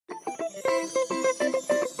Hi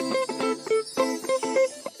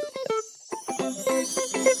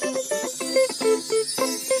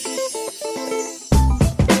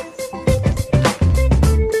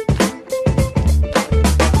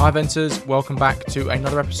Venters, welcome back to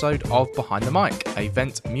another episode of Behind the Mic, a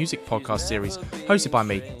Vent music podcast series hosted by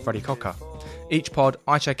me, Freddie Cocker. Each pod,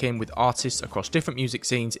 I check in with artists across different music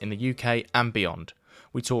scenes in the UK and beyond.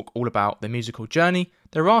 We talk all about their musical journey,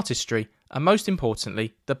 their artistry, and most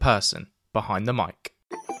importantly, the person behind the mic.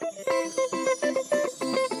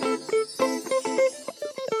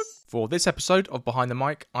 For this episode of Behind the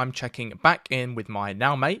Mic, I'm checking back in with my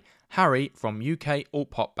now mate, Harry from UK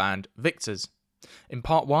alt-pop band Victors. In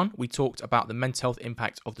part 1, we talked about the mental health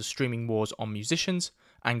impact of the streaming wars on musicians,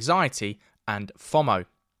 anxiety, and FOMO.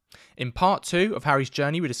 In part 2 of Harry's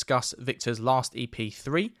journey, we discuss Victor's last EP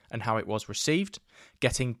 3 and how it was received,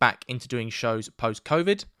 getting back into doing shows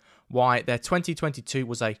post-COVID, why their 2022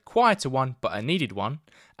 was a quieter one but a needed one,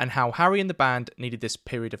 and how Harry and the band needed this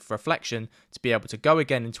period of reflection to be able to go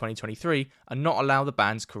again in 2023 and not allow the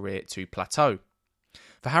band's career to plateau.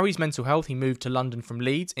 For Harry's mental health, he moved to London from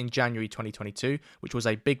Leeds in January 2022, which was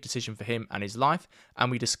a big decision for him and his life, and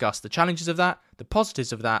we discussed the challenges of that, the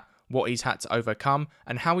positives of that, what he's had to overcome,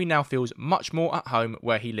 and how he now feels much more at home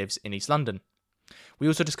where he lives in East London. We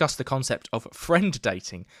also discussed the concept of friend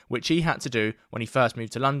dating, which he had to do when he first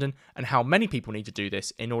moved to London, and how many people need to do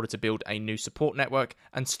this in order to build a new support network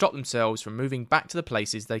and stop themselves from moving back to the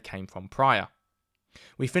places they came from prior.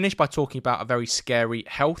 We finished by talking about a very scary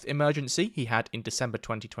health emergency he had in December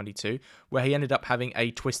 2022, where he ended up having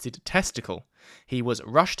a twisted testicle. He was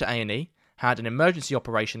rushed to A&E, had an emergency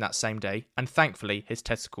operation that same day, and thankfully his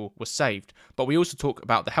testicle was saved. But we also talk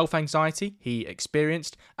about the health anxiety he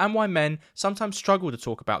experienced and why men sometimes struggle to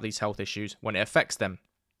talk about these health issues when it affects them.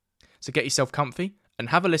 So get yourself comfy and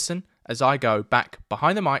have a listen as I go back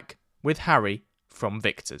behind the mic with Harry from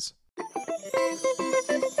Victors.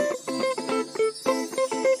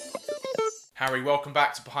 Harry, welcome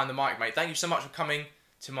back to Behind the Mic, mate. Thank you so much for coming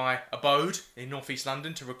to my abode in North East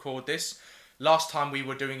London to record this. Last time we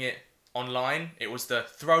were doing it online, it was the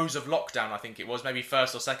throes of lockdown, I think it was, maybe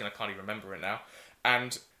first or second, I can't even remember it now.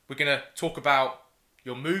 And we're going to talk about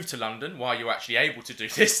your move to London, why you're actually able to do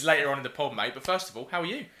this later on in the pod, mate. But first of all, how are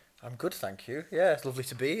you? I'm good, thank you. Yeah, it's lovely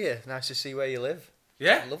to be here. Nice to see where you live.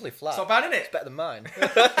 Yeah? It's a lovely flat. It's not bad, isn't it? It's better than mine.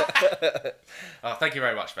 Oh, thank you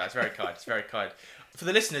very much, man. It's very kind. It's very kind. For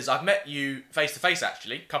the listeners, I've met you face-to-face,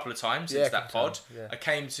 actually, a couple of times since that pod. Yeah. I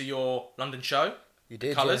came to your London show. You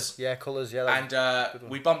did, Colours. Yeah, Colours, yeah. And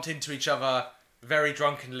we bumped into each other very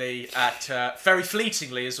drunkenly at, very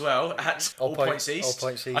fleetingly as well, at All Points East.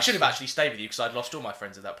 I should have actually stayed with you because I'd lost all my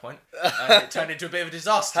friends at that point. And it turned into a bit of a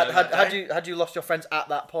disaster. Had you lost your friends at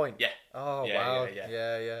that point? Yeah. Oh, Yeah, wow.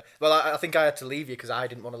 yeah. Well, I think I had to leave you because I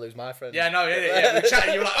didn't want to lose my friends. Yeah, no, yeah. We were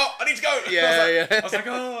chatting, you were like, oh, I need to go. I was like,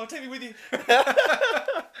 oh, take me with you.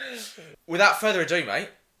 Without further ado, mate,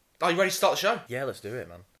 are you ready to start the show? Yeah, let's do it,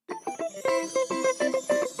 man.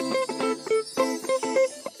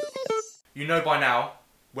 You know by now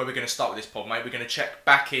where we're going to start with this pod, mate. We're going to check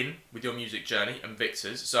back in with your music journey and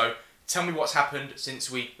Victors. So tell me what's happened since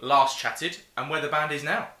we last chatted and where the band is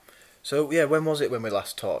now. So, yeah, when was it when we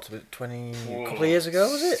last talked? A couple of years ago,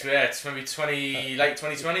 was it? Yeah, it's maybe late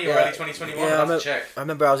 2020 or early 2021. Yeah, I'll have to check. I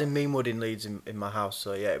remember I was in Meanwood in Leeds in my house,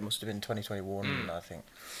 so yeah, it must have been 2021, I think.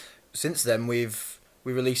 Since then, we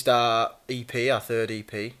released our EP, our third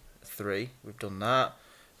EP, 3. We've done that.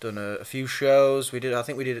 Done a few shows. We did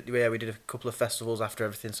a couple of festivals after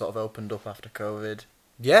everything sort of opened up after COVID.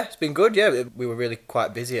 Yeah, it's been good. Yeah, we were really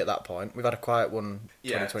quite busy at that point. We've had a quiet one.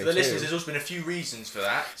 Yeah, 2022. for the listeners, there's also been a few reasons for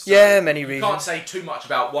that. So yeah, many reasons. You can't say too much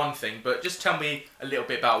about one thing, but just tell me a little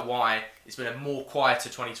bit about why it's been a more quieter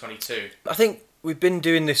 2022. I think we've been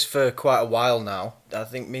doing this for quite a while now. I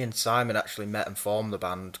think me and Simon actually met and formed the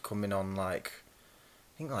band coming on I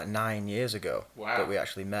think 9 years ago. Wow. That we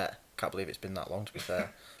actually met. Can't believe it's been that long, to be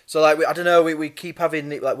fair. So I don't know, we keep having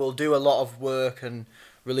we'll do a lot of work and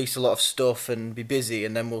release a lot of stuff and be busy,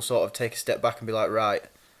 and then we'll sort of take a step back and be like, right,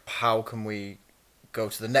 how can we go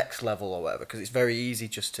to the next level or whatever? Because it's very easy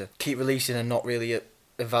just to keep releasing and not really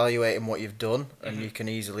evaluating what you've done, and you can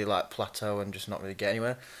easily plateau and just not really get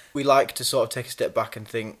anywhere. We like to sort of take a step back and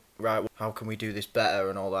think, right, how can we do this better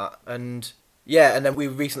and all that? And yeah, and then we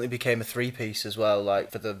recently became a 3-piece as well,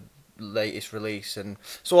 for the latest release, and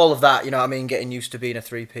so all of that, getting used to being a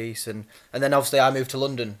 3-piece, and then obviously I moved to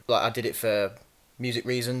London. I did it for music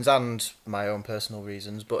reasons and my own personal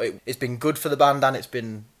reasons, but it's been good for the band and it's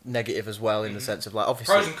been negative as well in the sense of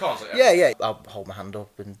obviously pros and cons. Yeah, I'll hold my hand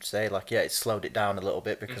up and say it's slowed it down a little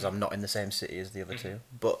bit because I'm not in the same city as the other two,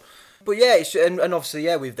 but But yeah, and obviously,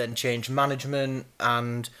 yeah, we've then changed management,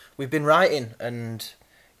 and we've been writing and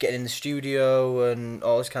getting in the studio and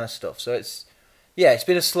all this kind of stuff. So it's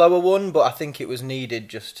been a slower one, but I think it was needed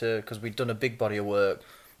just because we'd done a big body of work,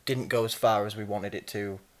 didn't go as far as we wanted it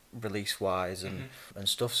to, release wise and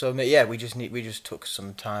stuff. So yeah, we just took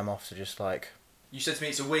some time off to just like. You said to me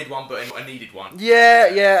it's a weird one, but a needed one.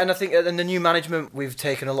 Yeah, and I think in the new management, we've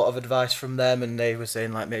taken a lot of advice from them, and they were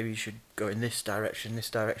saying, like, maybe you should go in this direction, and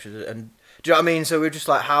do you know what I mean? So we're just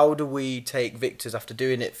like, how do we take Victors after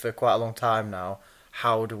doing it for quite a long time now?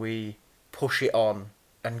 How do we push it on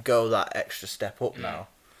and go that extra step up now?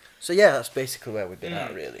 So yeah, that's basically where we've been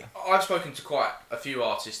at, really. I've spoken to quite a few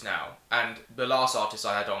artists now, and the last artist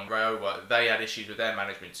I had on, Rayowa, they had issues with their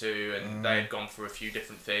management too, and they had gone through a few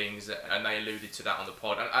different things, and they alluded to that on the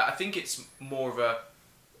pod. And I think it's more of a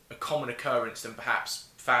common occurrence than perhaps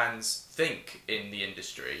fans think in the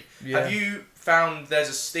industry. Yeah. Have you found there's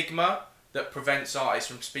a stigma that prevents artists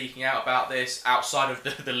from speaking out about this outside of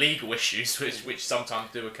the legal issues, which sometimes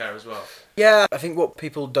do occur as well? Yeah, I think what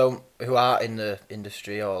people don't, who aren't in the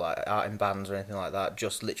industry or like aren't in bands or anything like that,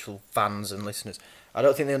 just literal fans and listeners, I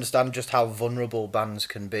don't think they understand just how vulnerable bands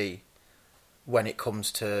can be when it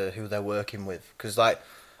comes to who they're working with. Because like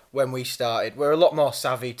when we started, we're a lot more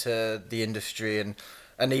savvy to the industry and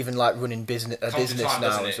even like running business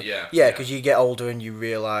now. Yeah, because you get older and you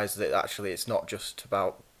realise that actually it's not just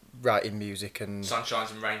about writing music and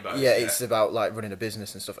sunshines and rainbows. Yeah, it's about like running a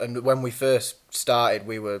business and stuff. And when we first started,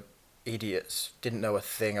 we were idiots, didn't know a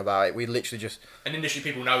thing about it. We literally just... And industry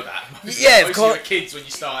people know that. Most of course. You were kids when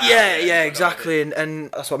you started. Yeah, exactly.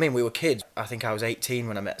 And that's what I mean. We were kids. I think I was 18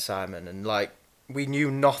 when I met Simon, and like we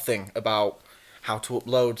knew nothing about how to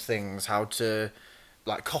upload things, how to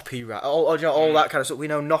like copyright, all that kind of stuff. We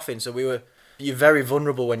know nothing. So you're very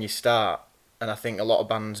vulnerable when you start. And I think a lot of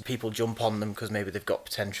bands, people jump on them because maybe they've got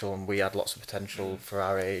potential, and we had lots of potential for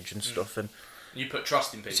our age and stuff. And you put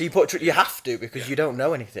trust in people. So you have to, because you don't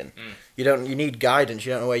know anything. You need guidance.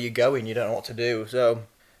 You don't know where you're going. You don't know what to do. So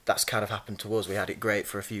that's kind of happened to us. We had it great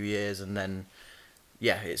for a few years, and then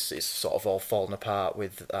it's sort of all fallen apart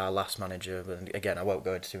with our last manager. And again, I won't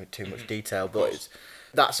go into too much detail, but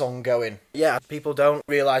that's ongoing. Yeah, people don't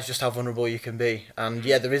realise just how vulnerable you can be. And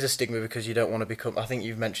yeah, there is a stigma because you don't want to become, I think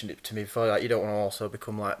you've mentioned it to me before, like you don't want to also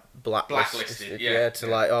become like blacklisted.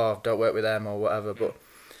 Like, oh, don't work with them or whatever. But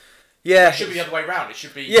yeah. It should be the other way around. It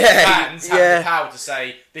should be fans have the power to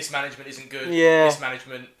say, this management isn't good, this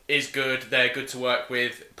management is good, they're good to work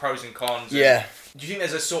with, pros and cons. Yeah. Do you think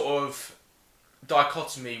there's a sort of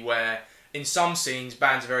dichotomy where in some scenes,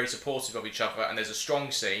 bands are very supportive of each other and there's a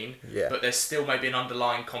strong scene, but there's still maybe an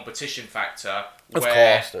underlying competition factor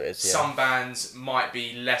where some bands might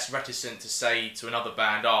be less reticent to say to another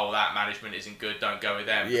band, oh, that management isn't good, don't go with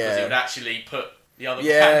them, because it would actually put the other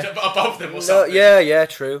band above them or something. Yeah,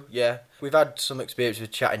 true, yeah. We've had some experience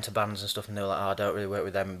with chatting to bands and stuff, and they're like, oh, I don't really work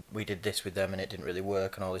with them, we did this with them and it didn't really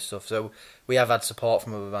work and all this stuff. So we have had support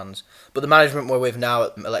from other bands. But the management we're with now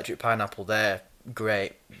at Electric Pineapple, they're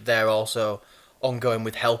great. They're also ongoing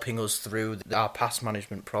with helping us through our past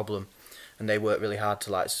management problem, and they work really hard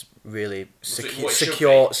to like really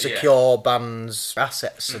secure bands'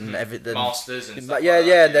 assets and everything. Masters and stuff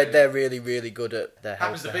they're really, really good at their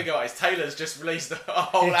help. Happens the big guys. Taylor's just released the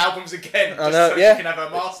whole albums again so she can have her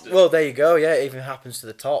masters. Well, there you go. Yeah, it even happens to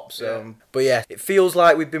the tops. But yeah, it feels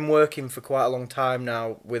like we've been working for quite a long time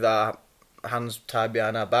now with our hands tied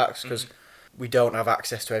behind our backs because we don't have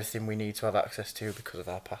access to everything we need to have access to because of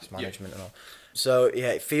our past management and all. So yeah,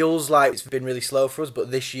 it feels like it's been really slow for us,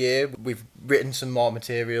 but this year we've written some more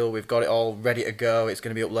material, we've got it all ready to go, it's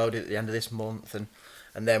going to be uploaded at the end of this month, and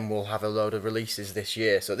then we'll have a load of releases this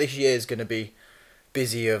year. So this year is going to be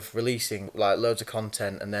busy of releasing like loads of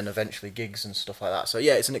content and then eventually gigs and stuff like that. So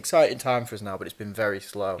yeah, it's an exciting time for us now, but it's been very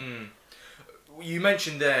slow. You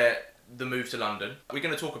mentioned there the move to London. We're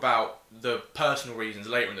going to talk about the personal reasons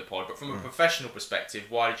later in the pod, but from a professional perspective,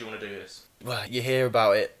 why did you want to do this? Well, you hear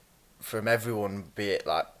about it from everyone, be it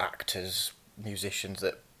like actors, musicians,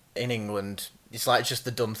 that in England, it's like just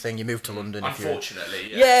the done thing. You move to London.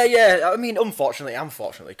 Unfortunately, yeah. I mean, unfortunately,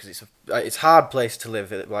 because it's a hard place to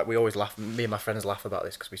live. Like we always laugh. Me and my friends laugh about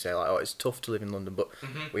this because we say like, oh, it's tough to live in London, but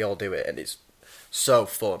we all do it, and it's so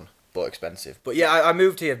fun but expensive. But yeah, I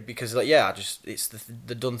moved here because like it's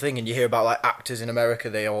the done thing, and you hear about like actors in America,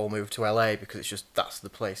 they all move to LA because it's just that's the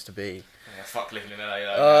place to be. Yeah, fuck living in LA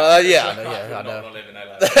though. I know. Not live in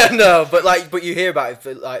LA. No, but you hear about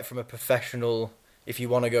it like from a professional. If you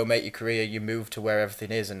want to go make your career, you move to where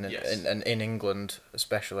everything is, and in England,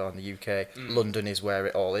 especially on the UK, London is where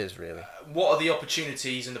it all is really. What are the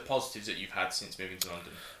opportunities and the positives that you've had since moving to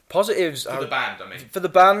London? Positives For the band, I mean. For the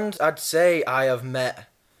band, I'd say I have met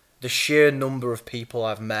the sheer number of people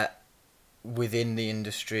I've met within the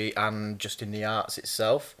industry and just in the arts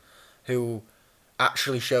itself who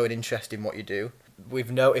actually show an interest in what you do.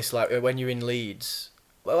 We've noticed, like, when you're in Leeds,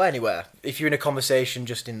 well, anywhere, if you're in a conversation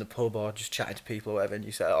just in the pub or just chatting to people or whatever, and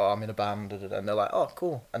you say, oh, I'm in a band, and they're like, oh,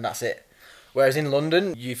 cool, and that's it. Whereas in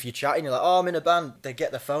London, if you're chatting, you're like, oh, I'm in a band, they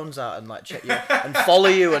get their phones out and like check you and follow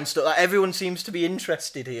you and stuff. Like, everyone seems to be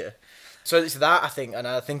interested here. So it's that, I think, and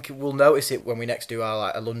I think we'll notice it when we next do our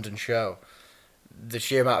like a London show. The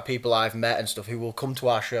sheer amount of people I've met and stuff who will come to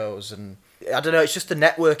our shows, and I don't know, it's just the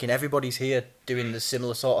networking. Everybody's here doing the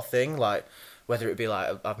similar sort of thing, like whether it be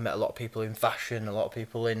like I've met a lot of people in fashion, a lot of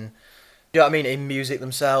people in, you know what I mean, in music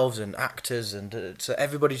themselves and actors, and so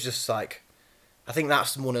everybody's just like, I think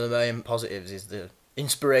that's one of the main positives is the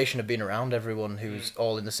inspiration of being around everyone who's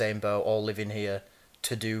all in the same boat, all living here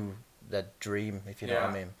to do their dream, if you know what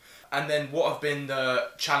I mean. And then what have been the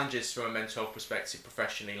challenges from a mental health perspective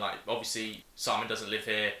professionally? Like, obviously, Simon doesn't live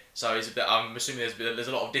here, so I'm assuming there's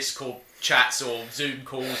a lot of Discord chats or Zoom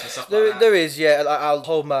calls and stuff like that. There is, yeah. I'll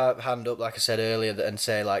hold my hand up, like I said earlier, and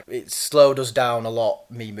say, like, it slowed us down a lot,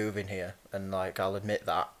 me moving here, and, like, I'll admit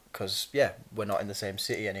that, because, yeah, we're not in the same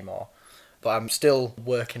city anymore. But I'm still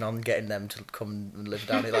working on getting them to come and live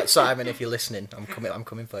down here. Like, Simon, if you're listening, I'm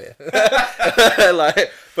coming for you.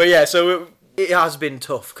 But yeah, so it has been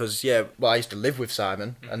tough because, yeah, well, I used to live with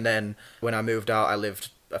Simon, and then when I moved out, I lived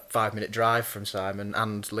a 5-minute drive from Simon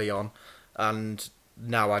and Leon, and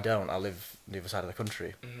now I don't. I live on the other side of the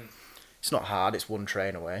country. It's not hard, it's one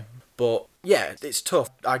train away. But, yeah, it's tough.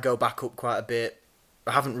 I go back up quite a bit.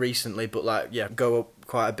 I haven't recently, but, like, yeah, go up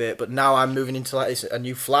quite a bit. But now I'm moving into, like, a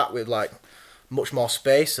new flat with, like, much more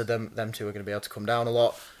space, so them two are going to be able to come down a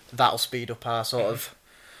lot. That'll speed up our sort of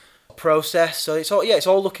process. So it's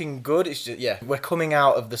all looking good. It's just, yeah, we're coming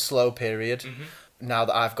out of the slow period now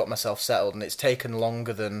that I've got myself settled, and it's taken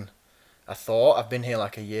longer than I thought. I've been here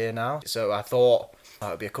like a year now, so I thought it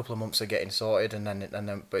would be a couple of months of getting sorted, and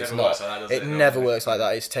then but it's not. It never works like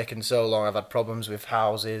that. It's taken so long. I've had problems with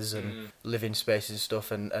houses and living spaces and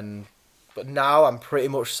stuff, and but now I'm pretty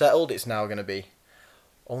much settled. It's now going to be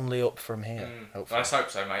only up from here. Let's hope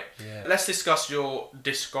so, mate. Yeah. Let's discuss your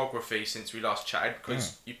discography since we last chatted,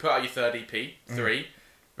 because you put out your third EP, 3,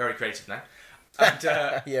 very creative now. And,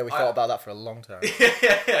 yeah, we thought about that for a long time.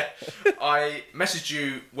 I messaged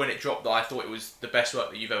you when it dropped that I thought it was the best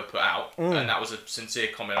work that you've ever put out, and that was a sincere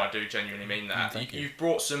comment. I do genuinely mean that. Thank you. You've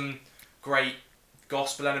brought some great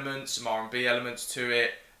gospel elements, some R&B elements to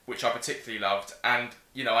it, which I particularly loved. And,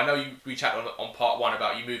 you know, I know we chatted on part 1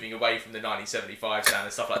 about you moving away from the 1975 sound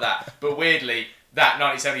and stuff like that, but weirdly, that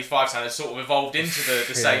 1975 sound has sort of evolved into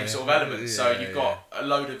the same sort of elements. So you've got a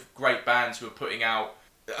load of great bands who are putting out,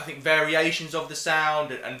 I think, variations of the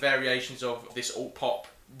sound and variations of this alt-pop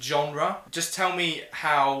genre. Just tell me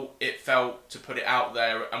how it felt to put it out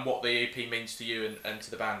there and what the EP means to you and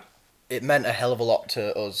to the band. It meant a hell of a lot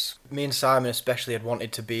to us. Me and Simon especially had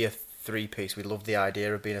wanted to be a 3-piece. We loved the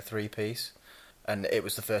idea of being a 3-piece, and it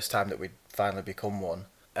was the first time that we'd finally become one.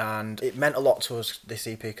 And it meant a lot to us, this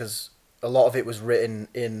EP, because a lot of it was written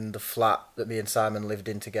in the flat that me and Simon lived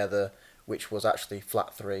in together, which was actually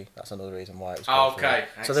flat 3. That's another reason why it was called 3.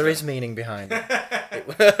 So there is meaning behind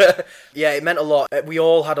it. Yeah, it meant a lot. We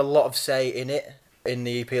all had a lot of say in it. In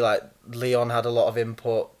the EP, like, Leon had a lot of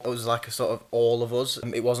input. It was like a sort of all of us.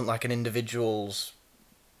 It wasn't like an individual's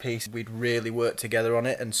piece. We'd really worked together on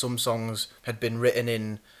it, and some songs had been written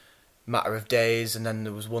in matter of days, and then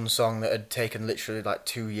there was one song that had taken literally like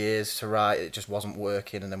 2 years to write. It just wasn't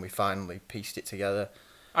working, and then we finally pieced it together.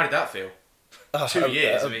 How did that feel? 2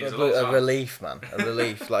 years, I mean, it's a long time. A relief, man. A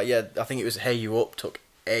relief. Like, yeah, I think it was Hey You Up took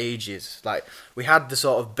ages. Like, we had the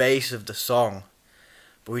sort of base of the song,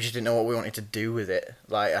 but we just didn't know what we wanted to do with it.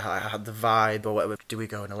 Like, I had the vibe or whatever. Do we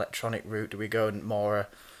go an electronic route? Do we go more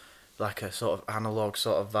like a sort of analog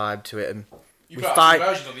sort of vibe to it? And you put out two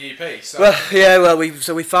versions on the EP, so... Well, yeah,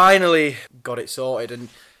 we finally got it sorted, and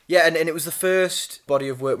yeah, and it was the first body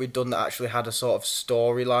of work we'd done that actually had a sort of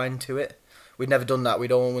storyline to it. We'd never done that.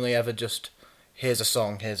 We'd only ever just, here's a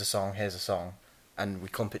song, and we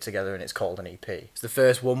clump it together and it's called an EP. It's the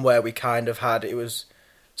first one where we kind of had, it was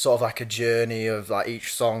sort of like a journey of like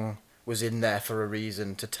each song was in there for a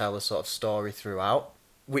reason to tell a sort of story throughout,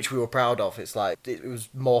 which we were proud of. It's like, it was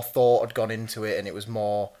more thought had gone into it, and it was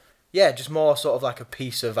more... Yeah, just more sort of like a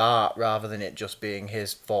piece of art rather than it just being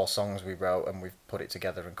here's 4 songs we wrote and we've put it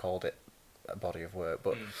together and called it a body of work.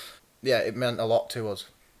 But yeah, it meant a lot to us.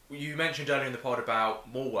 You mentioned earlier in the pod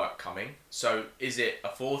about more work coming. So is it a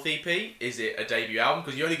fourth EP? Is it a debut album?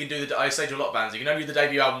 Because you only can do I say to a lot of bands, you can only do the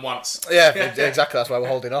debut album once. Yeah, exactly. That's why we're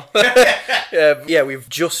holding off. Yeah, we've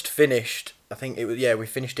just finished. I think it was. Yeah, we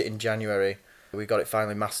finished it in January. We got it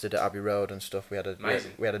finally mastered at Abbey Road and stuff. We had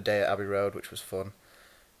a day at Abbey Road, which was fun.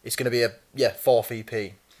 It's going to be a fourth EP.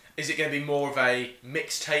 Is it going to be more of a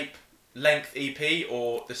mixtape length EP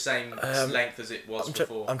or the same length as it was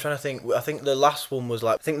before? I'm trying to think. I think the last one was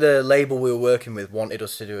I think the label we were working with wanted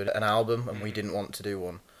us to do an album and we didn't want to do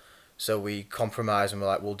one. So we compromised and we're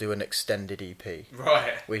like, we'll do an extended EP.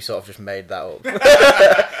 Right. We sort of just made that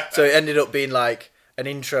up. So it ended up being like an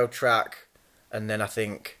intro track and then I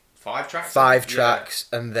think... 5 tracks? 5 tracks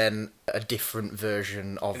and then a different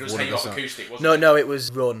version of it was one of the songs. acoustic, wasn't it? No, it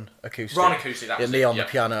was Run acoustic. Run acoustic, that was me on the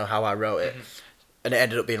piano, how I wrote it. And it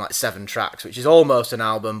ended up being like 7 tracks, which is almost an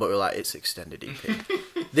album, but we're like, it's extended EP.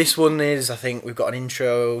 This one is, I think, we've got an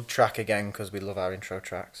intro track again, because we love our intro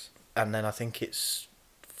tracks. And then I think it's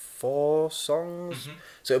 4 songs.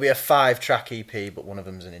 So it'll be a 5-track EP, but one of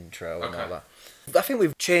them's an intro and all that. I think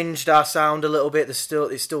we've changed our sound a little bit. It's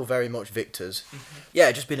still very much Victor's.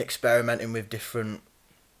 Yeah, just been experimenting with different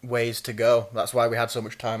ways to go. That's why we had so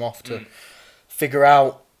much time off to figure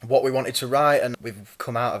out what we wanted to write, and we've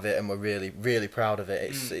come out of it, and we're really, really proud of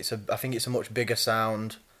it. I think it's a much bigger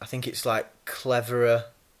sound. I think it's like cleverer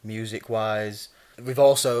music-wise. We've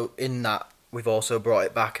also brought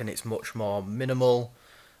it back, and it's much more minimal.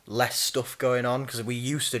 Less stuff going on, because we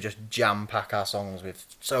used to just jam pack our songs with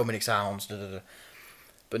so many sounds,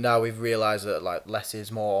 but now we've realised that like less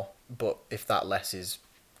is more, but if that less is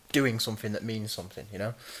doing something that means something, you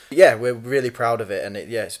know. Yeah, we're really proud of it, and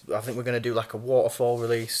I think we're going to do like a waterfall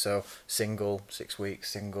release, so single, 6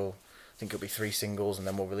 weeks, single. I think it'll be 3 singles, and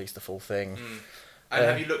then we'll release the full thing. And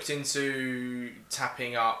have you looked into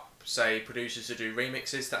tapping up, say, producers to do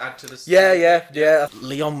remixes to add to the... Yeah.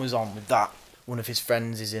 Leon was on with that. One of his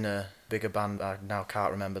friends is in a bigger band. I now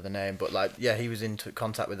can't remember the name, but he was in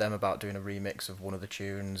contact with them about doing a remix of one of the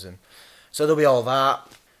tunes, and so there'll be all that.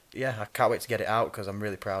 Yeah, I can't wait to get it out because I'm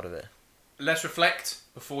really proud of it. Let's reflect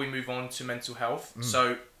before we move on to mental health.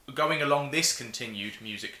 So, going along this continued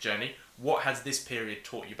music journey, what has this period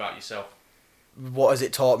taught you about yourself? What has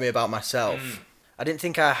it taught me about myself? I didn't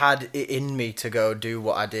think I had it in me to go do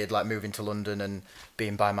what I did, like moving to London and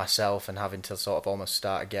being by myself and having to sort of almost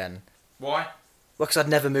start again. Why? Well, because I'd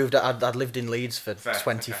never moved out. I'd lived in Leeds for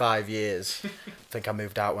 25 years. I think I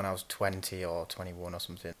moved out when I was 20 or 21 or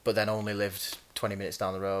something. But then only lived 20 minutes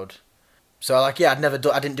down the road. So, I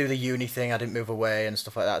didn't do the uni thing. I didn't move away and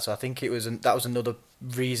stuff like that. So I think that was another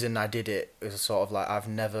reason I did it. It was sort of like, I've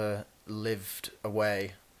never lived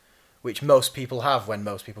away, which most people have when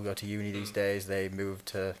most people go to uni these days. They move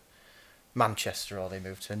to Manchester or they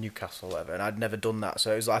moved to Newcastle or whatever, and I'd never done that,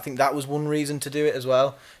 so I think that was one reason to do it as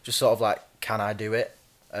well, just sort of like, can I do it?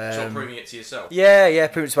 Sort of proving it to yourself. Yeah,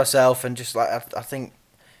 proving it to myself, and just like I think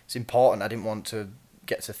it's important. I didn't want to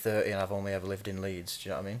get to 30 and I've only ever lived in Leeds, do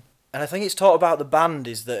you know what I mean? And I think it's taught about the band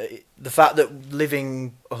is that the fact that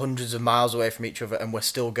living hundreds of miles away from each other and we're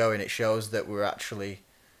still going, it shows that we're actually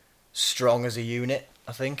strong as a unit.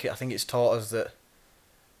 I think it's taught us that.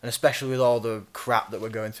 And especially with all the crap that we're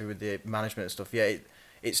going through with the management and stuff,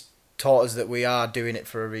 it's taught us that we are doing it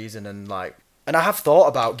for a reason. And I have thought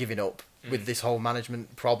about giving up with this whole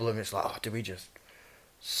management problem. It's like, do we just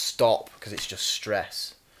stop because it's just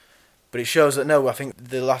stress? But it shows that no, I think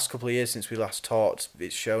the last couple of years since we last talked,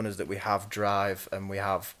 it's shown us that we have drive and we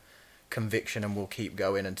have conviction and we'll keep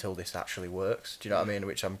going until this actually works. Do you know what I mean?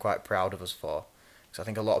 Which I'm quite proud of us for. Because I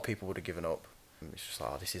think a lot of people would have given up. It's just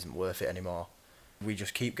like, this isn't worth it anymore. We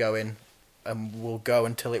just keep going, and we'll go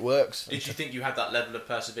until it works. Did you think you had that level of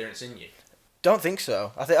perseverance in you? Don't think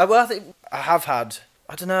so. I think I have had.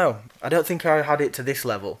 I don't know. I don't think I had it to this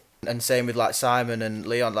level. And same with like Simon and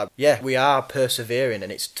Leon. We are persevering,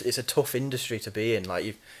 and it's a tough industry to be in. Like,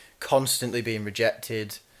 you're constantly being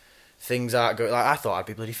rejected. Things aren't going. Like, I thought I'd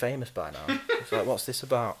be bloody famous by now. It's like, what's this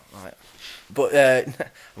about? But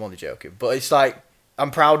I'm only joking. But it's like, I'm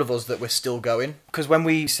proud of us that we're still going. Because when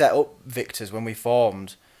we set up Victor's, when we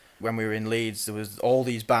formed, when we were in Leeds, there was all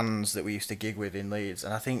these bands that we used to gig with in Leeds,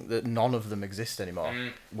 and I think that none of them exist anymore.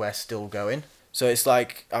 We're still going. So it's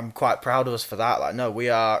like, I'm quite proud of us for that. Like, no, we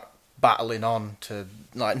are battling on to,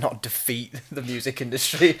 like, not defeat the music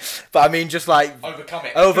industry, but I mean, just like...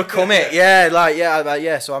 Overcome it.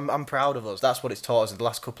 Yeah, so I'm proud of us. That's what it's taught us in the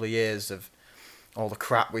last couple of years of all the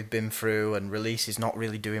crap we've been through, and releases not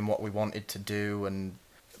really doing what we wanted to do,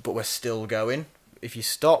 but we're still going. If you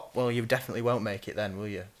stop, well, you definitely won't make it then, will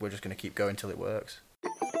you? We're just going to keep going till it works.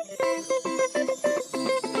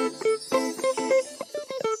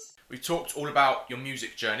 We've talked all about your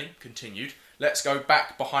music journey, continued. Let's go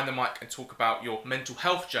back behind the mic and talk about your mental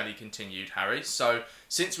health journey, continued, Harry. So,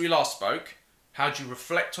 since we last spoke, how do you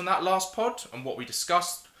reflect on that last pod and what we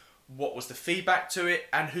discussed? What was the feedback to it?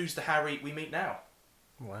 And who's the Harry we meet now?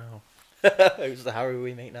 Wow. Who's the Harry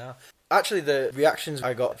we meet now? Actually, the reactions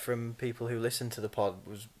I got from people who listened to the pod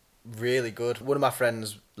was really good. One of my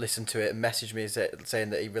friends listened to it and messaged me saying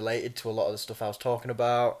that he related to a lot of the stuff I was talking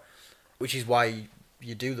about, which is why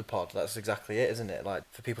you do the pod. That's exactly it, isn't it? Like,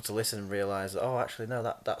 for people to listen and realise that, oh, actually, no,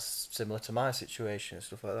 that's similar to my situation and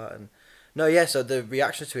stuff like that. And no, yeah, so the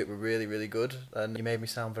reactions to it were really, really good, and you made me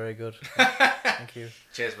sound very good. Thank you.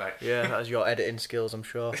 Cheers, mate. Yeah, that was your editing skills, I'm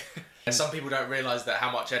sure. And some people don't realise that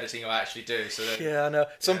how much editing I actually do. So yeah, I know.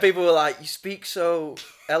 Some people were like, "You speak so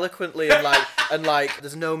eloquently and like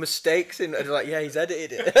there's no mistakes in." And like, yeah, he's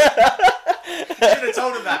edited it. You should have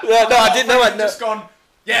told him that. No, I didn't know. I'd just gone.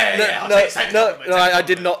 Yeah, I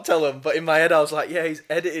did not tell him. But in my head, I was like, "Yeah, he's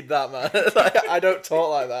edited that, man." Like, I don't talk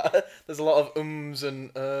like that. There's a lot of ums and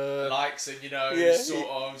likes and sort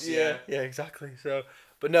of. Yeah, exactly. So.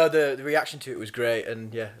 But no, the reaction to it was great,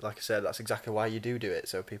 and yeah, like I said, that's exactly why you do it,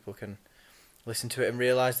 so people can listen to it and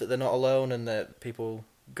realise that they're not alone and that people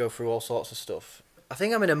go through all sorts of stuff. I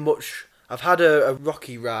think I've had a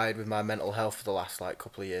rocky ride with my mental health for the last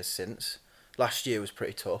couple of years since. Last year was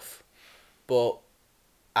pretty tough, but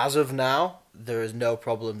as of now, there is no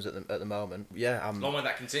problems at the moment. Yeah, long may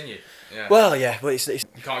that continue. Yeah. Well, yeah, but it's you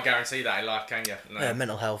can't guarantee that in life, can you? No. Yeah,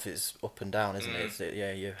 mental health is up and down, isn't it?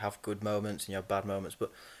 Yeah, you have good moments and you have bad moments,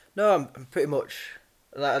 but no, I'm pretty much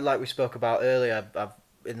like we spoke about earlier. I've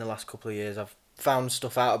in the last couple of years, I've found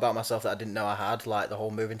stuff out about myself that I didn't know I had, like the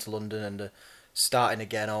whole moving to London and the starting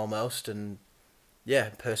again almost, and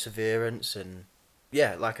yeah, perseverance and.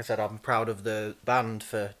 Yeah, like I said, I'm proud of the band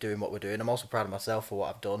for doing what we're doing. I'm also proud of myself for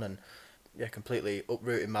what I've done, and yeah, completely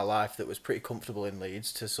uprooting my life that was pretty comfortable in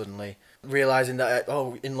Leeds to suddenly realising that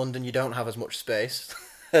in London you don't have as much space,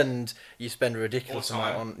 and you spend a ridiculous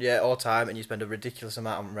amount on time, and you spend a ridiculous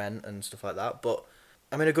amount on rent and stuff like that. But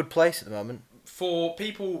I'm in a good place at the moment. For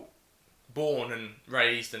people born and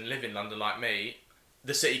raised and live in London like me,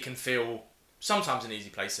 the city can feel sometimes an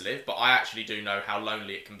easy place to live, but I actually do know how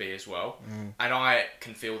lonely it can be as well. And I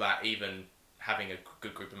can feel that even having a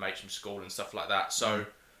good group of mates from school and stuff like that. So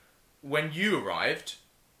when you arrived,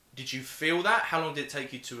 did you feel that? How long did it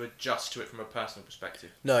take you to adjust to it from a personal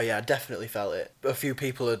perspective? No, yeah, I definitely felt it. A few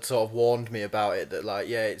people had sort of warned me about it,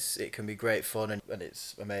 that it can be great fun and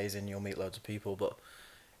it's amazing, you'll meet loads of people, but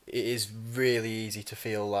it is really easy to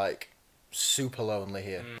feel super lonely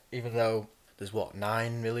here. Even though there's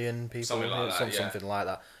 9 million people, something like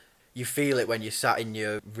that. You feel it when you're sat in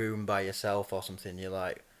your room by yourself or something. You're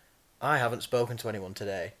like, I haven't spoken to anyone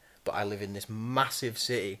today, but I live in this massive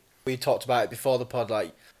city. We talked about it before the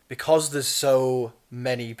pod, because there's so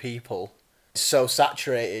many people, it's so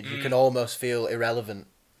saturated, you can almost feel irrelevant.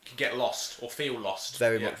 You can get lost or feel lost.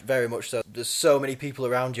 Very much so. There's so many people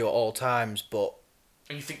around you at all times, but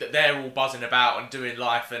and you think that they're all buzzing about and doing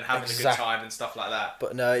life and having a good time and stuff like that.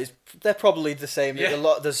 But no, they're probably the same.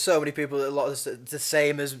 Yeah. There's so many people, the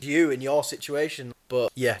same as you in your situation.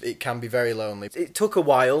 But yeah, it can be very lonely. It took a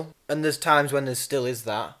while, and there's times when there still is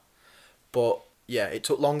that. But yeah, it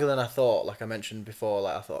took longer than I thought. Like I mentioned before,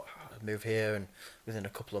 I thought I'd move here and within a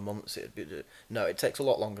couple of months it'd be... No, it takes a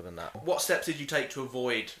lot longer than that. What steps did you take to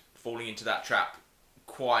avoid falling into that trap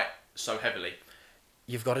quite so heavily?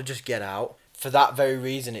 You've got to just get out. For that very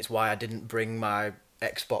reason, it's why I didn't bring my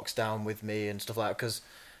Xbox down with me and stuff like that, because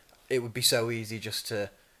it would be so easy just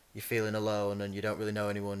to... You're feeling alone and you don't really know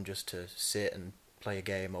anyone, just to sit and play a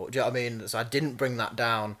game. Do you know what I mean? So I didn't bring that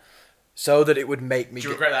down so that it would make me... Do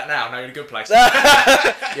you regret that now? Now you're in a good place. Yeah,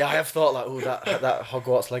 I have thought that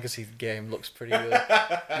Hogwarts Legacy game looks pretty good.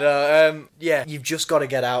 No, yeah, you've just got to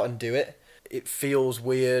get out and do it. It feels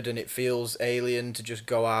weird and it feels alien to just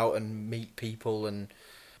go out and meet people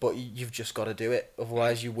but you've just got to do it.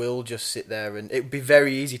 Otherwise, you will just sit there, and it would be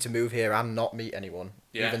very easy to move here and not meet anyone,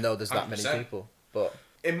 even though there's that 100%. Many people. But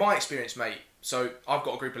in my experience, mate, so I've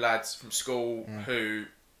got a group of lads from school who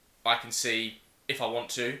I can see, if I want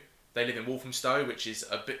to, they live in Walthamstow, which is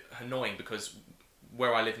a bit annoying because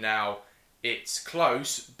where I live now, it's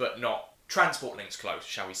close, but not transport links close,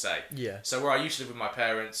 shall we say. Yeah. So where I used to live with my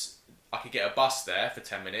parents, I could get a bus there for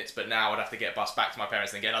 10 minutes, but now I'd have to get a bus back to my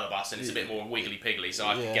parents and then get another bus, and it's a bit more wiggly-piggly, so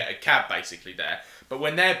I can get a cab basically there. But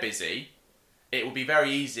when they're busy, it would be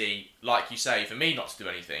very easy, like you say, for me not to do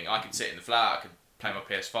anything. I could sit in the flat, I could play my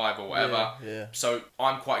PS5 or whatever. Yeah. So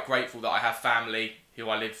I'm quite grateful that I have family who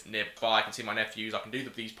I live nearby. I can see my nephews, I can do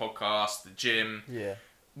these podcasts, the gym. Yeah.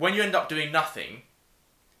 When you end up doing nothing,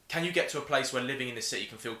 can you get to a place where living in the city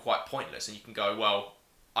can feel quite pointless, and you can go, well,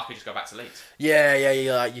 I could just go back to Leeds?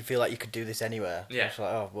 Yeah, you feel like you could do this anywhere. Yeah. It's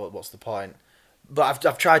like, oh, what's the point? But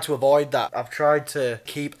I've tried to avoid that. I've tried to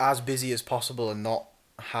keep as busy as possible and not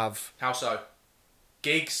have... How so?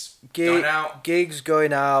 Going out? Gigs,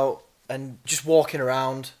 going out, and just walking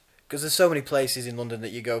around. Because there's so many places in London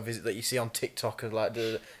that you go visit that you see on TikTok.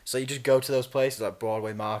 And so you just go to those places like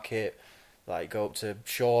Broadway Market, like go up to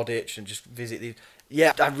Shoreditch and just visit these...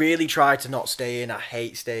 Yeah, I really try to not stay in. I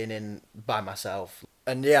hate staying in by myself.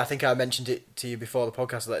 And yeah, I think I mentioned it to you before the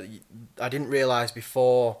podcast. Like, I didn't realise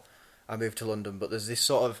before I moved to London, but there's this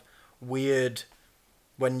sort of weird,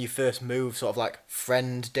 when you first move, sort of like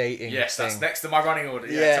friend dating Yes, thing. that's next to my running order.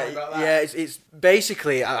 Yeah, tell me about that. Yeah, it's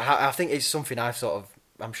basically, I think it's something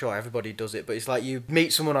I'm sure everybody does it, but it's like you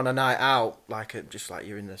meet someone on a night out, just like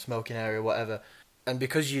you're in the smoking area or whatever, and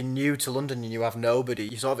because you're new to London and you have nobody,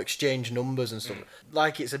 you sort of exchange numbers and stuff.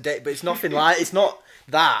 Like it's a date, but it's nothing like, it's not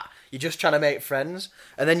that. You're just trying to make friends,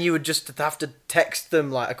 and then you would just have to text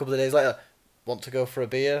them like a couple of days later, want to go for a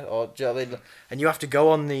beer, or do you know what I mean? And you have to go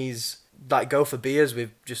on these, like go for beers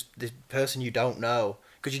with just this person you don't know,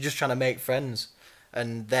 because you're just trying to make friends,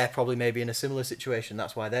 and they're probably maybe in a similar situation,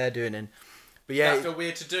 that's why they're doing it. But yeah, That feel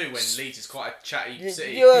weird to do when Leeds is quite a chatty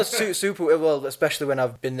city. Yeah, super well, especially when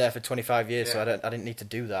I've been there for 25 years, Yeah. so I didn't need to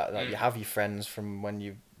do that. Like, you have your friends from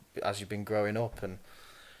as you've been growing up,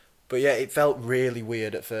 but yeah, it felt really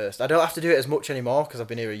weird at first. I don't have to do it as much anymore because I've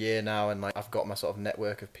been here a year now, and like I've got my sort of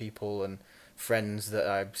network of people and friends that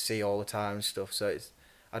I see all the time and stuff. So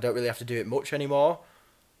I don't really have to do it much anymore.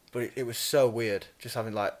 But it was so weird just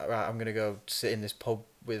having like, right, I'm gonna go sit in this pub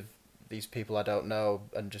with these people I don't know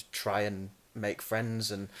and just try and make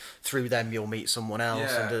friends, and through them you'll meet someone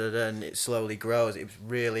else, Yeah. and it slowly grows. It was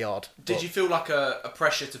really odd. Did you feel like a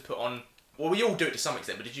pressure to put on? Well, we all do it to some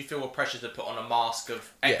extent, but did you feel a pressure to put on a mask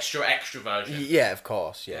of extroversion? Yeah, of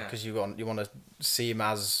course, Yeah. because you want to seem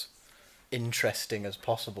as interesting as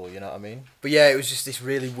possible. You know what I mean? But yeah, it was just this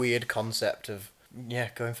really weird concept of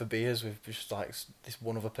going for beers with just like this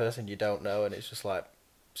one other person you don't know, and it's just like,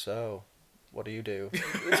 so what do you do?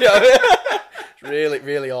 It's really,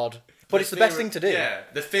 really odd. But it's the best thing to do. Yeah,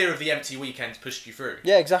 the fear of the empty weekend pushed you through.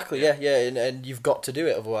 Yeah, exactly. Yeah, and you've got to do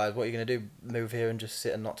it. Otherwise, what are you going to do? Move here and just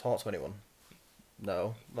sit and not talk to anyone?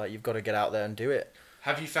 No, like you've got to get out there and do it.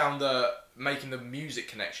 Have you found that making the music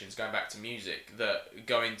connections, going back to music, that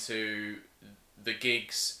going to the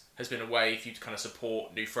gigs has been a way for you to kind of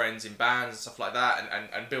support new friends in bands and stuff like that,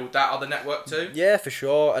 and build that other network too? Yeah, for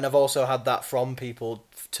sure. And I've also had that from people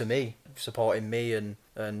to me, supporting me and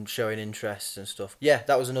showing interest and stuff. Yeah,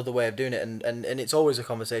 that was another way of doing it. And it's always a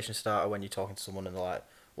conversation starter when you're talking to someone and they're like,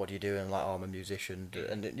 what do you do? And I'm like, oh, I'm a musician.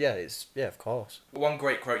 And of course. One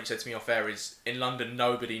great quote you said to me off air is, in London,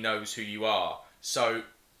 nobody knows who you are. So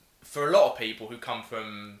for a lot of people who come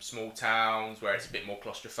from small towns where it's a bit more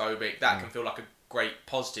claustrophobic, that can feel like a great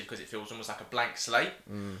positive because it feels almost like a blank slate.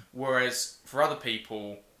 Whereas for other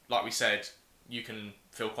people, like we said, you can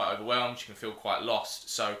feel quite overwhelmed, you can feel quite lost.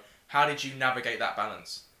 So how did you navigate that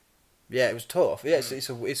balance? Yeah, it was tough. Yeah,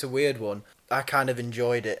 it's a weird one. I kind of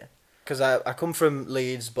enjoyed it because I come from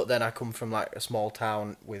Leeds, but then I come from like a small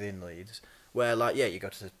town within Leeds where like you go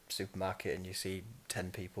to the supermarket and you see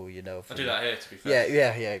 10 people you know. I do that here, to be fair.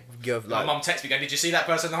 Yeah. My mum texted me going, "Did you see that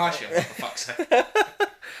person in the high street?" I'm like, for fuck's sake.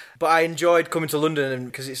 But I enjoyed coming to London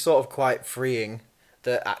because it's sort of quite freeing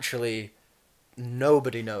that actually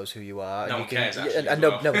nobody knows who you are. No one cares, actually, and as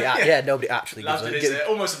well. nobody actually gives London is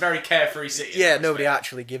almost a very carefree city. Yeah, nobody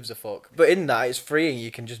actually gives a fuck. But in that, it's freeing.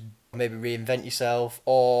 You can just maybe reinvent yourself,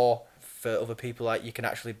 or for other people, like you can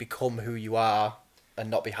actually become who you are and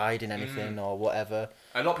not be hiding anything or whatever.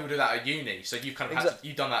 A lot of people do that at uni, so you've kind of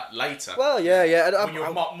you've done that later. Well, yeah. When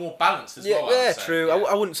you're more balanced as well. Yeah, true. Yeah.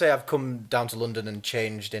 I wouldn't say I've come down to London and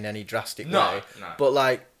changed in any drastic way. No. But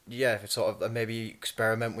like, sort of maybe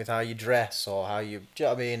experiment with how you dress or how you. Do you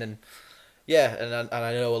know what I mean? And yeah, and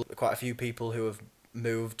I know quite a few people who have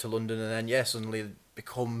moved to London and then suddenly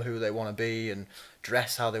become who they want to be and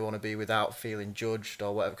dress how they want to be without feeling judged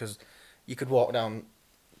or whatever. Because you could walk down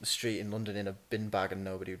the street in London in a bin bag and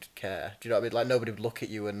nobody would care. Do you know what I mean? Like nobody would look at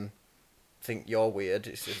you and think you're weird.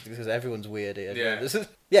 It's just because everyone's weird here.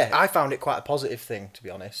 Yeah. I found it quite a positive thing, to be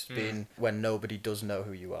honest. Being when nobody does know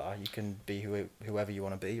who you are, you can be whoever you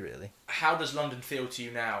want to be, really. How does London feel to you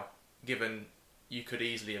now, given you could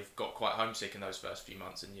easily have got quite homesick in those first few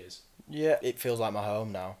months and years? Yeah, it feels like my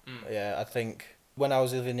home now. Yeah, I think when I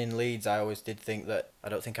was living in Leeds, I always did think that I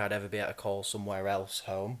don't think I'd ever be able to call somewhere else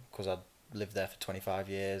home because I'd lived there for 25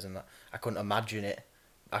 years and I couldn't imagine it.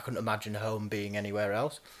 I couldn't imagine home being anywhere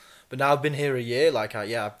else. But now I've been here a year,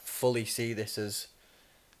 I fully see this as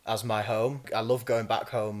as my home. I love going back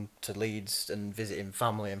home to Leeds and visiting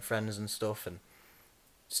family and friends and stuff, and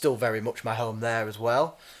still very much my home there as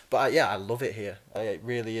well. But yeah, I love it here. It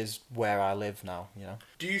really is where I live now, you know.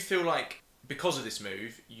 Do you feel like, because of this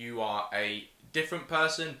move, you are a different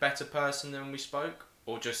person, better person than when we spoke,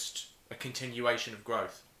 or just a continuation of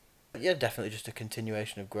growth? Yeah, definitely just a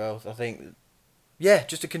continuation of growth. I think, yeah,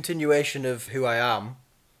 just a continuation of who I am.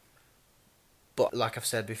 But like I've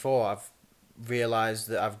said before, I've realised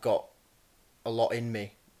that I've got a lot in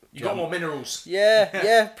me. You got more minerals.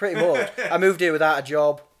 Yeah, pretty much. I moved here without a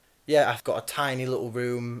job. Yeah, I've got a tiny little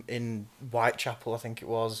room in Whitechapel, I think it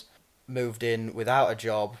was. Moved in without a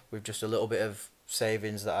job, with just a little bit of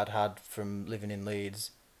savings that I'd had from living in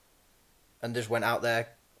Leeds. And just went out there,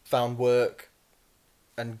 found work,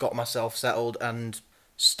 and got myself settled and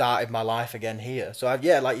started my life again here. So,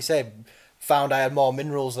 like you said, found I had more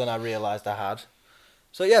minerals than I realised I had.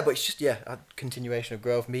 So, yeah, but it's just, a continuation of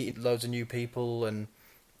growth, meeting loads of new people, and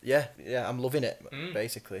yeah, I'm loving it,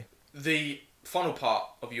 basically. The final part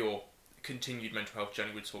of your continued mental health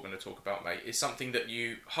journey we're going to talk about, mate, is something that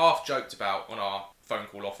you half joked about on our phone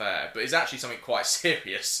call off air, but is actually something quite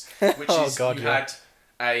serious, which is you had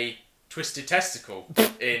a twisted testicle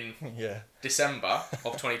in December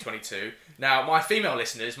of 2022. Now, my female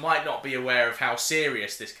listeners might not be aware of how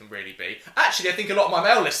serious this can really be. Actually, I think a lot of my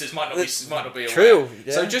male listeners might not be aware. True.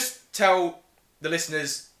 Yeah. So just tell the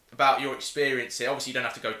listeners about your experience here. Obviously, you don't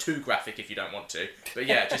have to go too graphic if you don't want to. But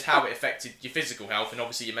yeah, just how it affected your physical health and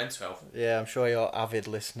obviously your mental health. Yeah, I'm sure your avid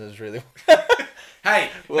listeners really...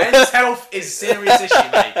 Hey, men's health is a serious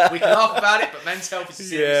issue, mate. We can laugh about it, but men's health is a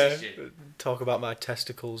serious issue. Talk about my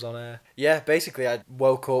testicles on air. Yeah, basically I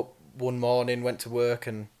woke up one morning, went to work,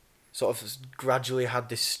 and sort of gradually had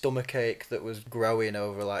this stomach ache that was growing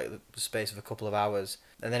over like the space of a couple of hours.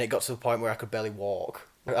 And then it got to the point where I could barely walk.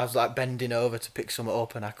 I was like bending over to pick something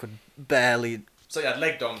up and I could barely... So you had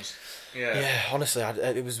leg DOMs? Yeah, honestly,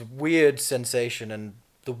 it was a weird sensation and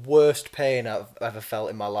the worst pain I've ever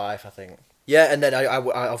felt in my life, I think. Yeah, and then I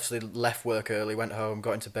obviously left work early, went home,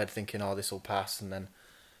 got into bed thinking, oh, this will pass, and then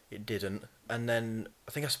it didn't. And then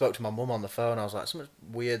I think I spoke to my mum on the phone. I was like, something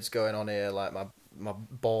weird's going on here, like my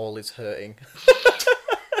ball is hurting.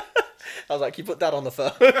 I was like, can you put Dad on the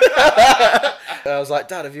phone? I was like,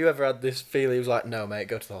 Dad, have you ever had this feeling? He was like, no, mate,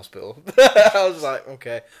 go to the hospital. I was like,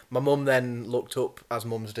 okay. My mum then looked up, as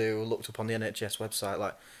mums do, looked up on the NHS website,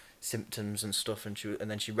 like, symptoms and stuff, and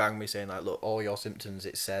then she rang me saying, like, look, all your symptoms,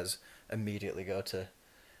 it says, immediately go to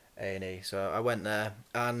A&E. So I went there,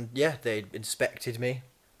 and yeah, they inspected me,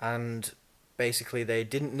 and basically they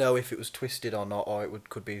didn't know if it was twisted or not, or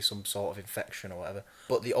could be some sort of infection or whatever.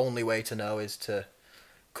 But the only way to know is to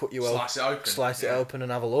slice it open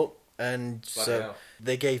and have a look. And so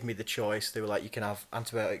they gave me the choice. They were like, you can have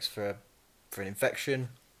antibiotics for an infection,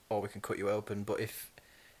 or we can cut you open. But if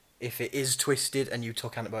it is twisted and you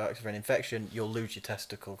took antibiotics for an infection, you'll lose your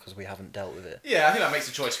testicle because we haven't dealt with it. Yeah, I think that makes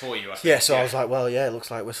a choice for you. I was like, well, yeah, it looks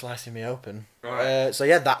like we're slicing me open. Right. So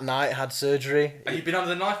yeah, that night I had surgery. And you've been under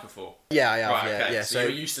the knife before? Yeah, I have. Right, yeah, okay. yeah. So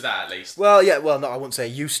you're used to that at least. Well, yeah. Well, no, I wouldn't say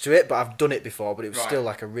used to it, but I've done it before. But it was still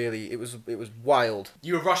like it was wild.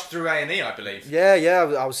 You were rushed through A&E, I believe. Yeah.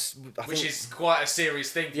 I was. Which is quite a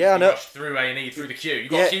serious thing. Yeah, I know. Rushed through A&E through the queue. You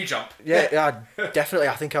got a queue jump. Yeah, definitely.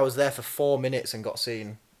 I think I was there for 4 minutes and got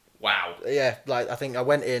seen. Wow. Yeah, like I think I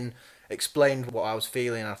went in, explained what I was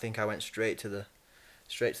feeling. I think I went straight to the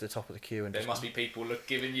top of the queue, and there must be people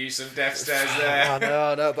giving you some death stares there.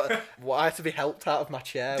 No, but I had to be helped out of my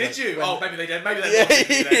chair. Did you? Maybe they did. Maybe they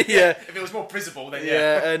did. Yeah. If it was more visible, then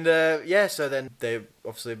yeah. And so then they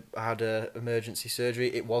obviously had emergency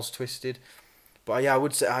surgery. It was twisted, but yeah, I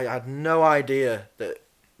would say I had no idea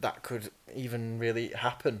that could even really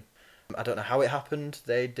happen. I don't know how it happened.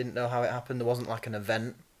 They didn't know how it happened. There wasn't like an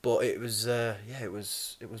event. But it was, it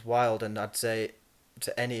was wild, and I'd say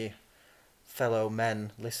to any fellow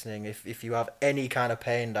men listening, if you have any kind of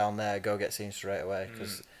pain down there, go get seen straight away.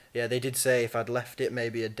 Because, they did say if I'd left it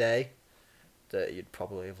maybe a day, that you'd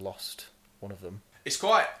probably have lost one of them. It's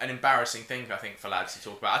quite an embarrassing thing, I think, for lads to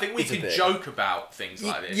talk about. I think we can joke about things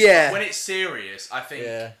like this. Yeah. But when it's serious, I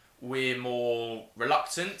think we're more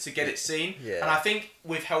reluctant to get it seen. Yeah. And I think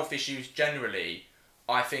with health issues generally,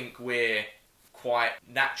 I think we're quite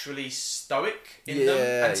naturally stoic in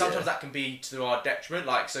them, and sometimes that can be to our detriment.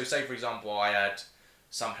 Like, so say for example I had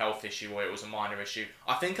some health issue or it was a minor issue,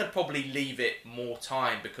 I think I'd probably leave it more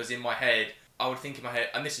time, because in my head I would think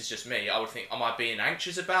and this is just me, I would think, am I being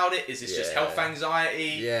anxious about it? Is this just health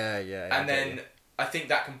anxiety? Yeah. And then I think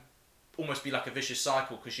that can almost be like a vicious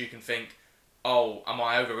cycle, because you can think, oh, am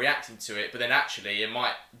I overreacting to it? But then actually, it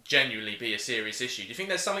might genuinely be a serious issue. Do you think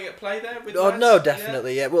there's something at play there with Oh, lads? no,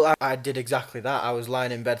 definitely, yeah. Well, I did exactly that. I was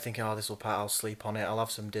lying in bed thinking, oh, this will pass, I'll sleep on it, I'll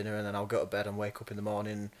have some dinner, and then I'll go to bed and wake up in the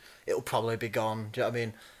morning, it'll probably be gone. Do you know what I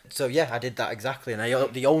mean? So, yeah, I did that exactly.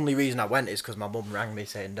 And the only reason I went is because my mum rang me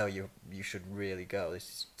saying, no, you should really go.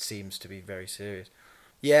 This seems to be very serious.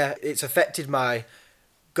 Yeah, it's affected my...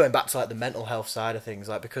 Going back to, like, the mental health side of things,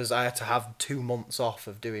 like, because I had to have 2 months off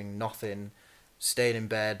of doing nothing, staying in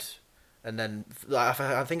bed... And then, like,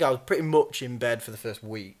 I think I was pretty much in bed for the first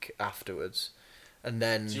week afterwards. And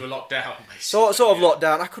then... So you were locked down, basically. Sort of locked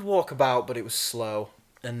down. I could walk about, but it was slow.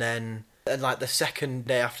 And then, like, the second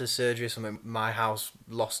day after surgery or something, my house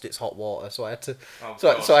lost its hot water. So I had to...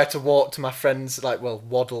 So I had to walk to my friend's,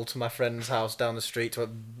 waddle to my friend's house down the street to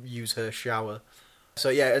use her shower. So,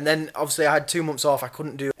 yeah, and then, obviously, I had 2 months off. I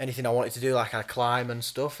couldn't do anything I wanted to do, like I climb and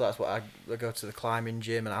stuff. That's what I go to the climbing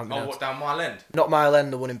gym. And what, down Mile End? Not Mile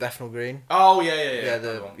End, the one in Bethnal Green. Oh, yeah.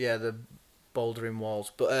 The bouldering walls.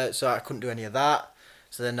 But, so I couldn't do any of that.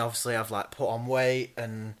 So then, obviously, I've, like, put on weight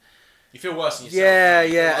and... You feel worse than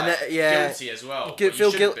yourself. Yeah. And then, yeah. Guilty as well.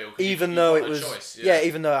 Feel guilty, even though it was... Choice,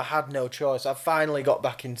 even though I had no choice. I've finally got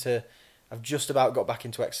back into... I've just about got back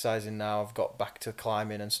into exercising now. I've got back to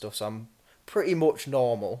climbing and stuff, so I'm pretty much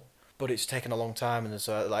normal. But it's taken a long time, and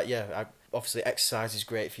so obviously exercise is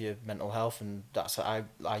great for your mental health, and that's I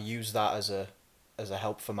use that as a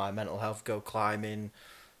help for my mental health. Go climbing,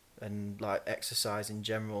 and like exercise in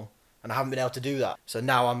general, and I haven't been able to do that. So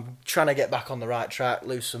now I'm trying to get back on the right track,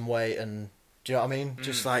 lose some weight, and do you know what I mean?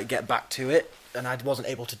 Just like get back to it, and I wasn't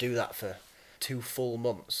able to do that for 2 full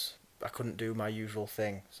months. I couldn't do my usual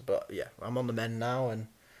thing, but yeah, I'm on the mend now, and.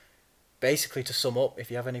 Basically, to sum up,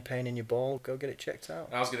 if you have any pain in your ball, go get it checked out.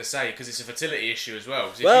 I was going to say, because it's a fertility issue as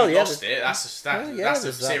well. Because if you lost it, that's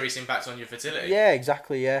a serious impact on your fertility. Yeah,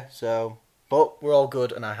 exactly, yeah. So, but we're all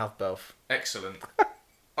good, and I have both. Excellent.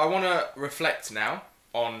 I want to reflect now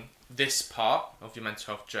on this part of your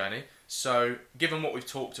mental health journey. So, given what we've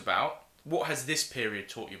talked about, what has this period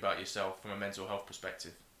taught you about yourself from a mental health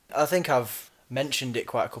perspective? I think I've mentioned it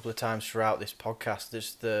quite a couple of times throughout this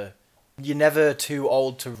podcast. You're never too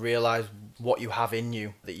old to realise what you have in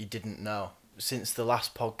you that you didn't know. Since the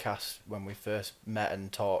last podcast, when we first met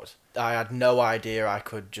and talked, I had no idea I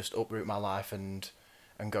could just uproot my life and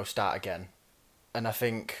go start again. And I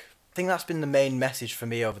think that's been the main message for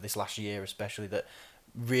me over this last year, especially, that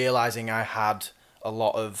realising I had a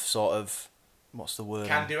lot of sort of, what's the word?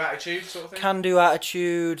 Can-do attitude sort of thing? Can-do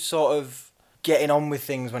attitude, sort of getting on with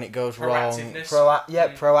things when it goes wrong.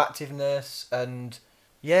 Proactiveness and...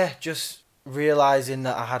 Yeah, just realising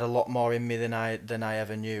that I had a lot more in me than I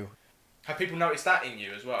ever knew. Have people noticed that in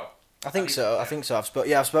you as well? I think so. Yeah. I think so. I've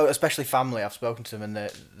spoken, especially family. I've spoken to them,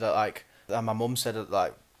 and my mum said that,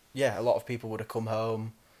 like, yeah, a lot of people would have come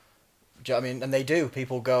home. Do you know what I mean? And they do.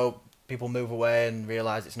 People move away and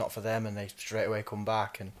realise it's not for them, and they straight away come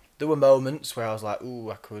back. And there were moments where I was like,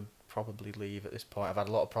 ooh, I could probably leave at this point. I've had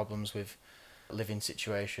a lot of problems with living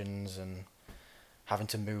situations and having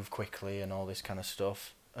to move quickly and all this kind of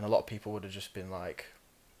stuff. And a lot of people would have just been like,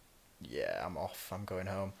 yeah, I'm off, I'm going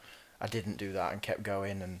home. I didn't do that and kept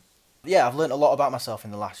going. And yeah, I've learnt a lot about myself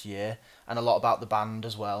in the last year, and a lot about the band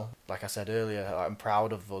as well. Like I said earlier, I'm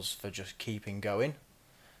proud of us for just keeping going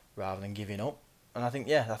rather than giving up. And I think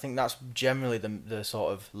that's generally the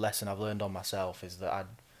sort of lesson I've learned on myself, is that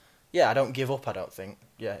I don't give up, I don't think.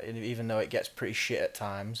 Yeah, even though it gets pretty shit at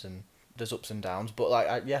times and there's ups and downs, but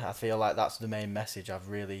I feel like that's the main message I've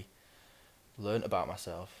really learnt about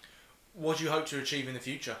myself. What do you hope to achieve in the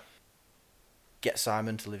future? Get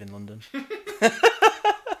Simon to live in London.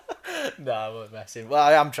 No, I won't mess him. Well,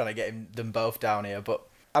 I am trying to get them both down here, but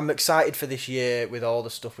I'm excited for this year with all the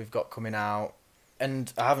stuff we've got coming out.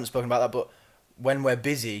 And I haven't spoken about that, but when we're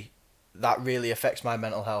busy, that really affects my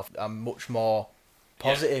mental health. I'm much more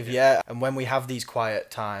positive, yeah. And when we have these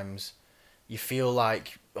quiet times, you feel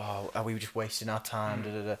like, oh, are we just wasting our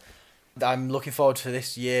time? I'm looking forward to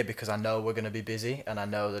this year because I know we're going to be busy, and I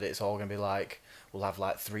know that it's all going to be like, we'll have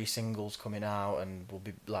like 3 singles coming out, and we'll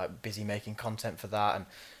be like busy making content for that,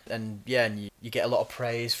 and you get a lot of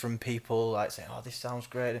praise from people, like saying, oh, this sounds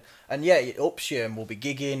great, and yeah, it ups you, and we'll be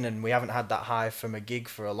gigging, and we haven't had that high from a gig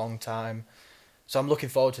for a long time. So I'm looking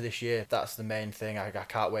forward to this year. That's the main thing. I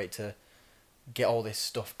can't wait to get all this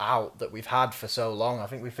stuff out that we've had for so long. I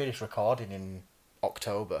think we finished recording in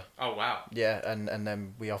October. Oh, wow. Yeah, and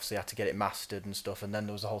then we obviously had to get it mastered and stuff, and then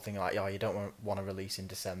there was the whole thing like, oh, you don't want to release in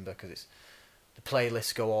December because the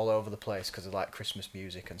playlists go all over the place because of like Christmas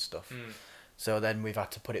music and stuff. So then we've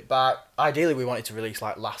had to put it back. Ideally we wanted to release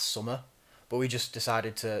like last summer, But we just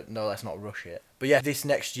decided to, no, let's not rush it. But yeah, this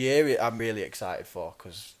next year I'm really excited for,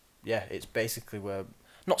 because yeah, it's basically we're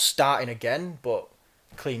not starting again, but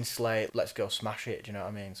clean slate, let's go smash it, do you know what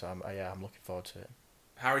I mean? So I'm looking forward to it.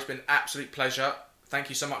 Harry, it's been an absolute pleasure. Thank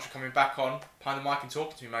you so much for coming back on Behind the Mic and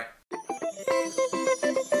talking to me, mate.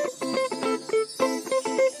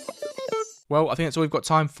 Well, I think that's all we've got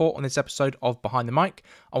time for on this episode of Behind the Mic.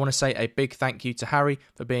 I want to say a big thank you to Harry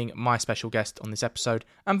for being my special guest on this episode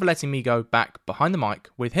and for letting me go back behind the mic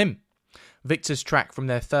with him. Victor's track from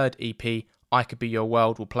their third EP, I Could Be Your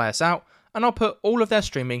World, will play us out, and I'll put all of their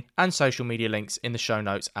streaming and social media links in the show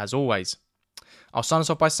notes as always. I'll sign us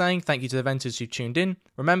off by saying thank you to the Venters who tuned in.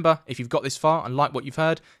 Remember, if you've got this far and like what you've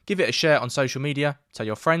heard, give it a share on social media, tell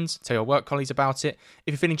your friends, tell your work colleagues about it.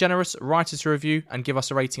 If you're feeling generous, write us a review and give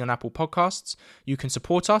us a rating on Apple Podcasts. You can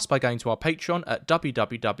support us by going to our Patreon at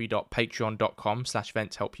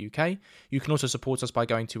www.patreon.com/VentHelpUK. You can also support us by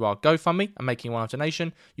going to our GoFundMe and making a one-off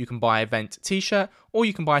donation. You can buy a Vent t-shirt, or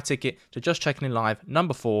you can buy a ticket to Just Checking In Live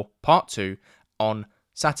number 4, part 2 on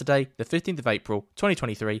Saturday, the 15th of April,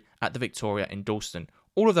 2023 at the Victoria in Dalston.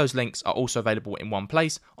 All of those links are also available in one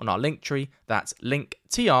place on our link tree. That's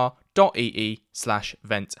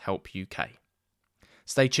linktr.ee/VentHelpUK.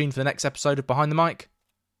 Stay tuned for the next episode of Behind the Mic.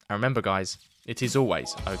 And remember, guys, it is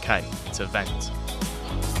always okay to vent.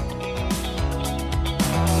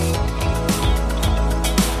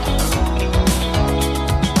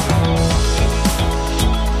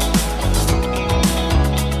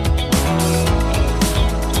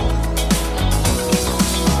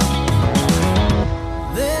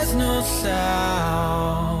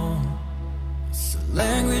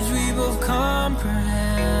 Language we both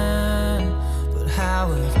comprehend, but how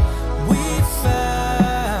have we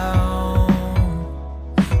found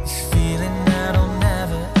this feeling that'll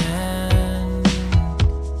never end?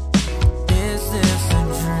 Is this a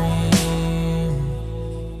dream?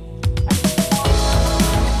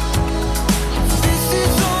 This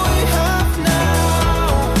is all we have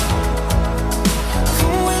now.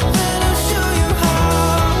 Come with and I'll show you how.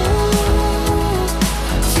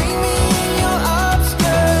 Take me in your arms.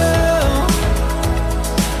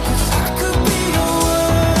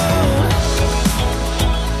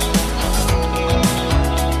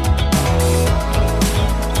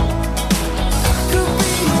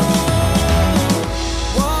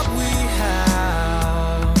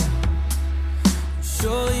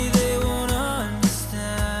 Surely they won't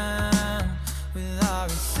understand with our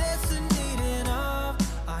resistance.